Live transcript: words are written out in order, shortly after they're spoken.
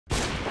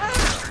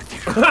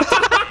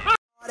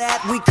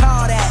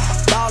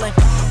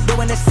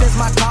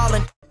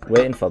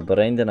Waiting for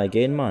Brendan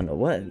again, man.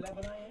 What?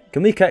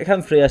 Can we kick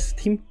him for this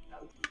team?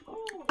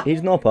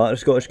 He's not part of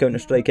Scottish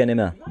Counter-Strike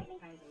anymore.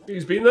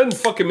 He's been in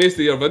fucking most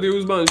of your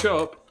videos, man. Shut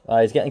up.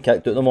 He's getting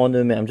kicked out of them all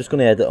now, mate. I'm just going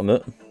to edit him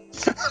out.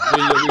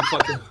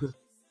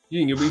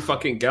 You and your wee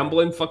fucking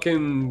gambling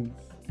fucking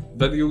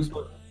videos,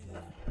 man.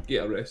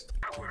 Get a rest.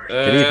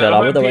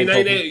 I'm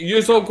P90.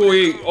 You all go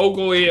 8. I'll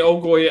go 8. I'll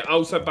go 8.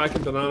 I'll sit back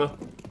in banana.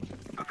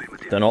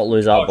 Do not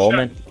lose that ball,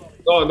 man.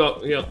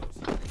 No, yeah.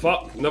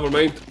 Fuck, never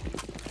mind.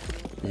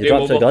 You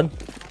dropped your gun?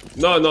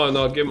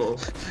 No, game on.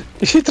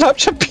 You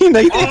dropped your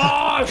P90.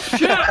 Oh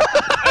shit!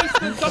 It's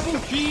the double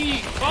G!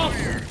 Fuck!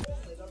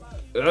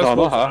 No,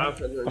 not her.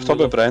 I'm talking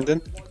about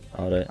Brendan.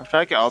 Alright. I'm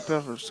trying to get up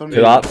here.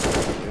 Two ups.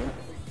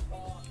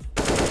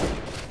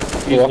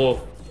 He's low.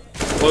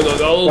 Oh no,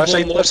 the other one.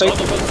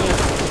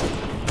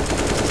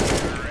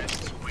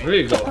 There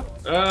you go.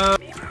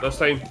 This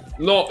time.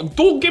 No,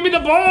 don't give me the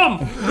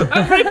bomb!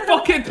 Every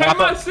fucking time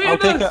I say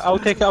this! I'll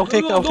take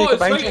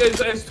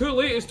it, It's too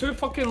late, it's too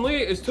fucking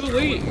late, it's too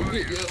late.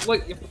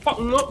 Like, you're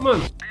fucking up,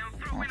 man.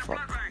 Oh, fuck.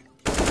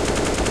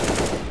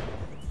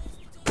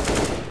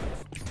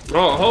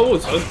 Oh, how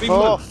was husband,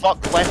 man? Oh,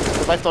 fuck,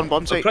 left on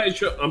bomb site.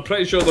 I'm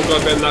pretty sure they're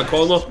gonna be in that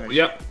corner.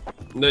 Yep.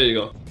 There you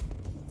go.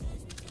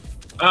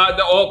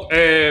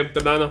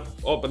 Banana.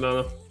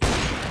 Banana.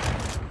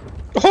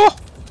 Oh!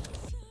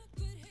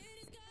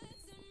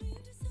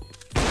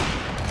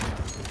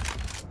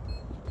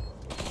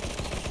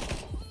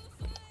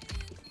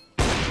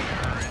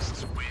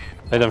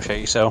 Let them shit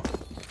yourself.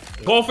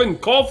 Coughing!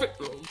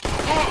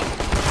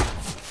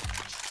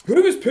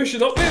 Who is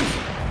pushing up then?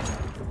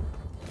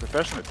 The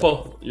person at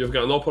Oh, you've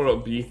got an upper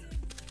at B.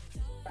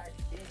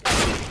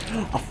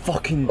 I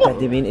fucking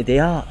didn't mean to do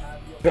that.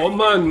 Bomb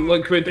man,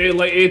 like we do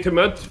like A to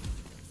mid.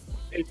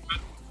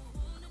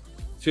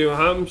 See what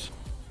happens.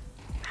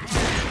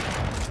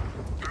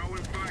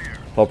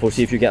 Purple,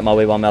 see if you get my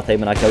way one more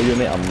time and I kill you,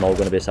 mate. I'm not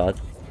gonna be sad.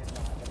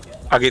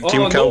 I get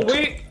team killed.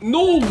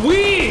 No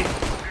way!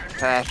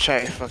 Try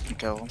to fucking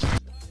kill him.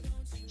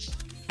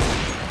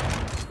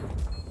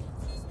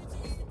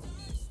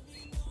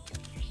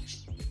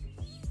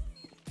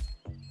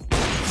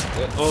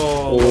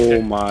 Oh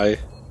okay. My.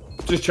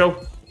 Just chill.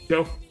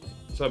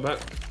 Sit back.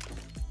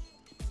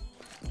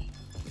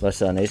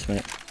 That's nice,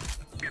 mate.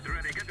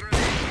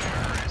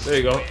 There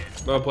you go.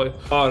 Well played.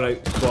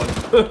 Alright, fine.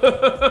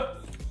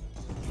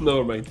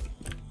 Never mind.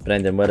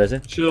 Brendan, where is he?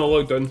 Should have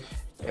logged in.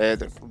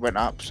 Went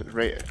up, so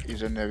right,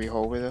 he's in the wee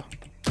hallway there.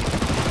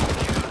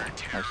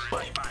 Nice.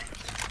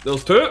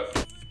 There's two.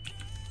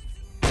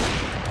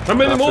 How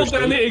many more do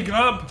I need to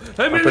grab?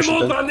 How many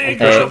more do I need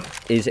to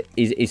grab?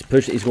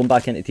 He's going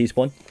back into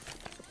T-spawn.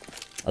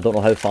 I don't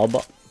know how far,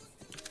 but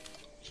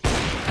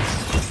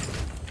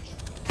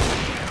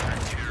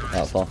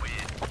that far.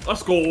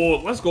 Let's go,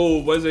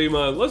 Wizzy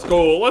man. Let's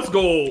go,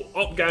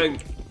 up gang.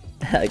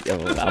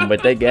 I'm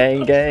with the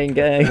gang.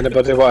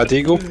 Anybody want a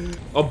deagle?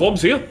 Oh,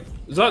 bomb's here.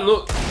 Is that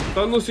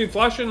no see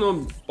flashing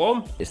on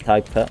bomb? It's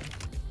tagged pit.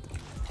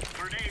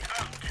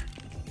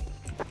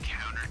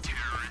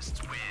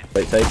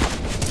 Right side.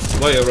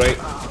 No, you're right.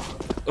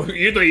 Oh,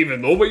 you don't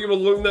even know what you were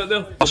looking at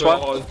there. That's what?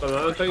 Oh, it's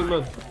banana time,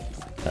 man.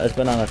 That is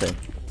banana time.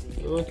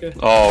 Okay.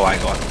 Oh, hang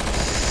on.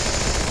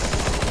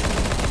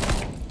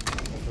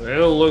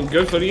 Well, looking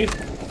good for you. I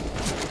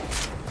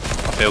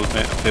failed,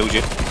 mate. I failed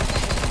you.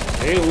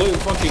 Ain't looking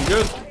fucking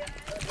good.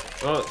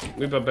 Oh,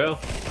 we bit better.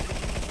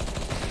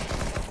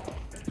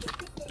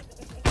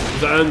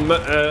 Is that in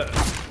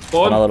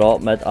spawn? Another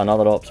op mid,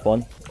 another op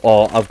spawn.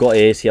 Oh, I've got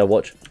ace here,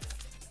 watch.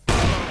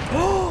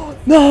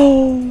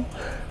 No!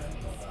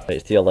 Right,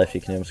 it's to your left, you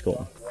can hear him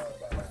scoping.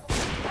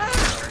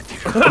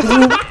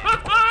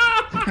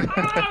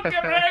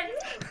 Correct!